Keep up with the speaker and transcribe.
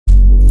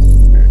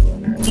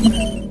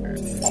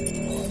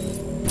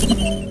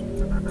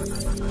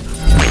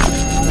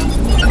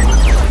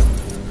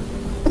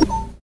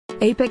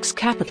Apex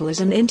Capital is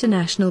an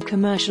international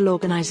commercial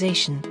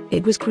organization.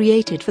 It was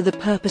created for the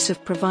purpose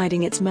of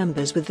providing its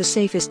members with the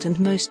safest and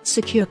most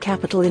secure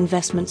capital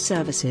investment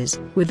services,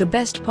 with the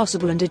best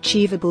possible and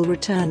achievable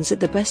returns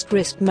at the best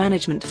risk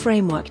management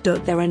framework.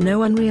 There are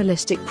no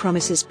unrealistic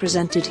promises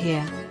presented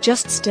here,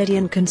 just steady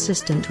and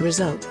consistent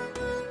result.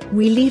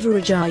 We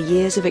leverage our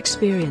years of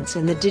experience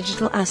in the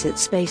digital asset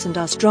space and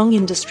our strong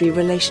industry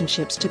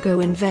relationships to go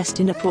invest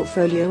in a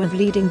portfolio of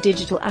leading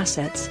digital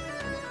assets.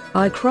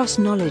 Our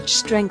cross-knowledge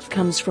strength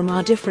comes from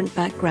our different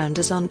background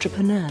as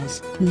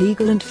entrepreneurs,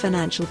 legal and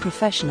financial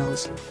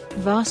professionals.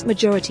 Vast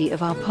majority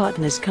of our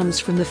partners comes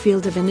from the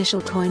field of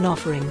initial coin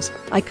offerings,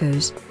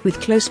 ICOs, with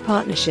close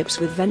partnerships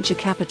with venture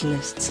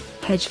capitalists,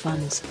 hedge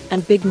funds,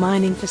 and big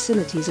mining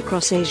facilities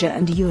across Asia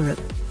and Europe.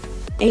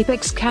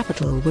 Apex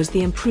Capital was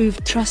the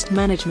improved trust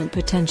management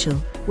potential,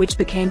 which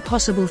became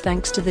possible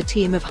thanks to the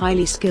team of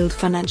highly skilled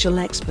financial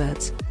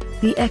experts.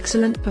 The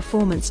excellent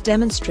performance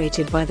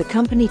demonstrated by the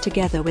company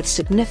together with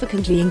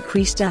significantly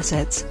increased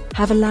assets,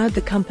 have allowed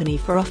the company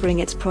for offering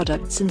its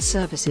products and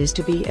services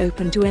to be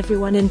open to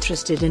everyone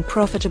interested in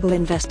profitable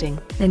investing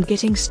and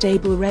getting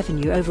stable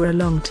revenue over a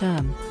long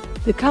term.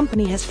 The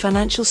company has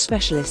financial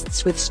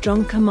specialists with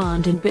strong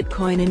command in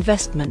Bitcoin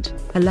investment,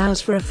 allows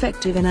for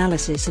effective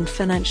analysis and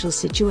financial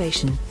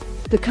situation.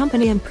 The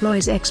company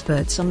employs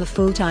experts on the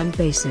full-time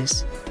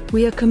basis.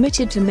 We are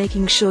committed to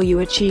making sure you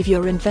achieve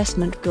your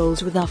investment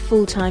goals with our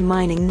full-time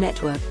mining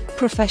network,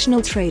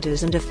 professional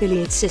traders and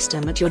affiliate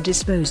system at your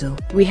disposal.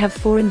 We have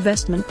 4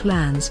 investment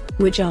plans,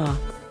 which are: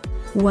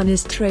 1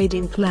 is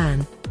trading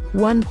plan.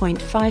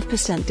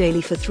 1.5%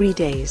 daily for 3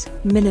 days,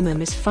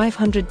 minimum is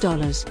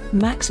 $500,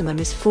 maximum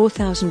is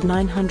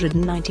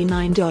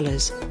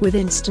 $4,999, with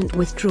instant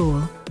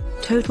withdrawal.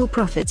 Total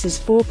profits is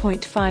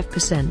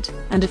 4.5%,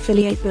 and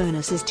affiliate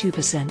bonus is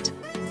 2%.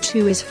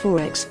 2 is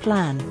Forex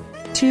plan.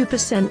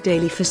 2%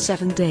 daily for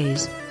 7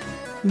 days.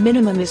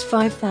 Minimum is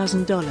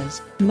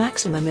 $5,000,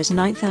 maximum is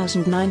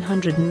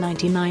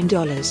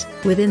 $9,999,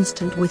 with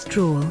instant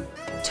withdrawal.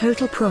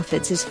 Total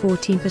profits is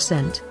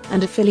 14%,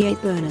 and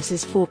affiliate bonus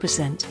is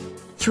 4%.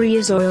 3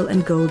 is oil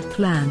and gold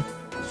plan.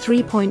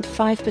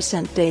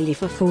 3.5% daily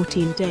for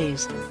 14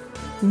 days.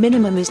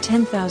 Minimum is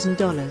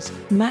 $10,000,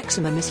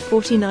 maximum is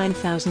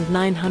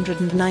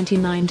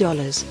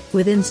 $49,999,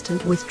 with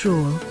instant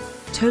withdrawal.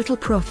 Total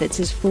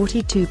profits is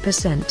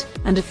 42%,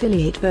 and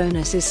affiliate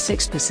bonus is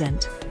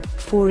 6%.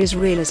 4 is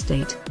real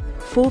estate.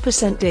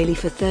 4% daily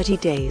for 30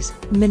 days,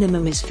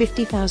 minimum is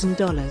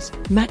 $50,000,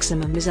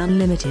 maximum is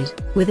unlimited,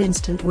 with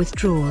instant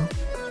withdrawal.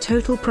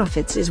 Total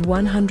profits is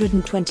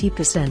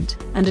 120%,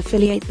 and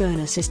affiliate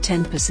bonus is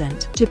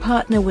 10%. To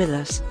partner with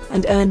us,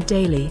 and earn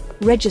daily,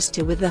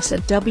 register with us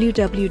at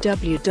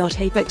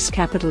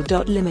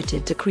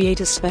www.apexcapital.limited to create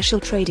a special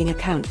trading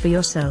account for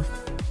yourself.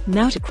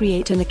 Now to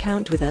create an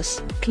account with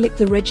us, click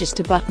the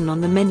register button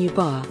on the menu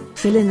bar,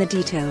 fill in the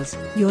details,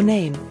 your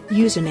name,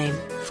 username,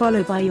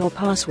 followed by your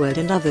password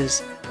and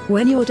others.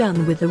 When you're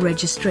done with the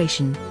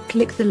registration,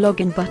 click the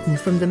login button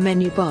from the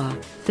menu bar,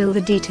 fill the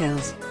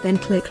details, then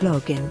click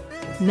login.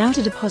 Now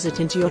to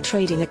deposit into your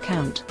trading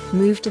account,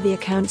 move to the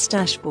account's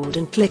dashboard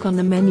and click on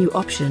the menu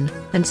option,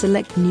 and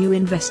select new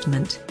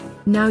investment.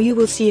 Now you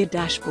will see a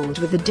dashboard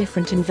with the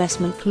different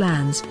investment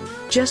plans.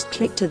 Just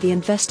click to the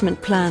investment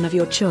plan of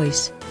your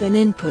choice, then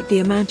input the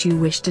amount you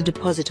wish to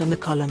deposit on the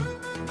column.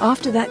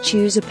 After that,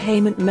 choose a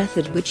payment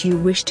method which you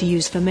wish to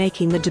use for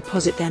making the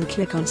deposit, then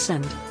click on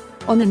send.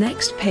 On the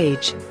next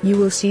page, you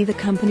will see the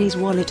company's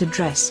wallet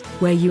address,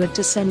 where you are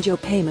to send your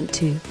payment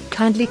to.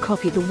 Kindly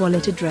copy the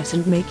wallet address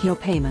and make your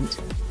payment.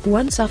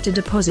 Once after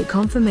deposit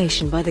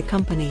confirmation by the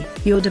company,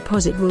 your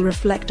deposit will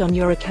reflect on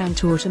your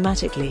account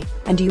automatically,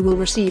 and you will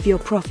receive your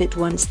profit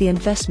once the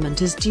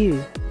investment is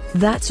due.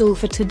 That's all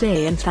for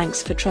today, and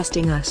thanks for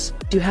trusting us.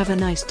 Do have a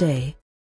nice day.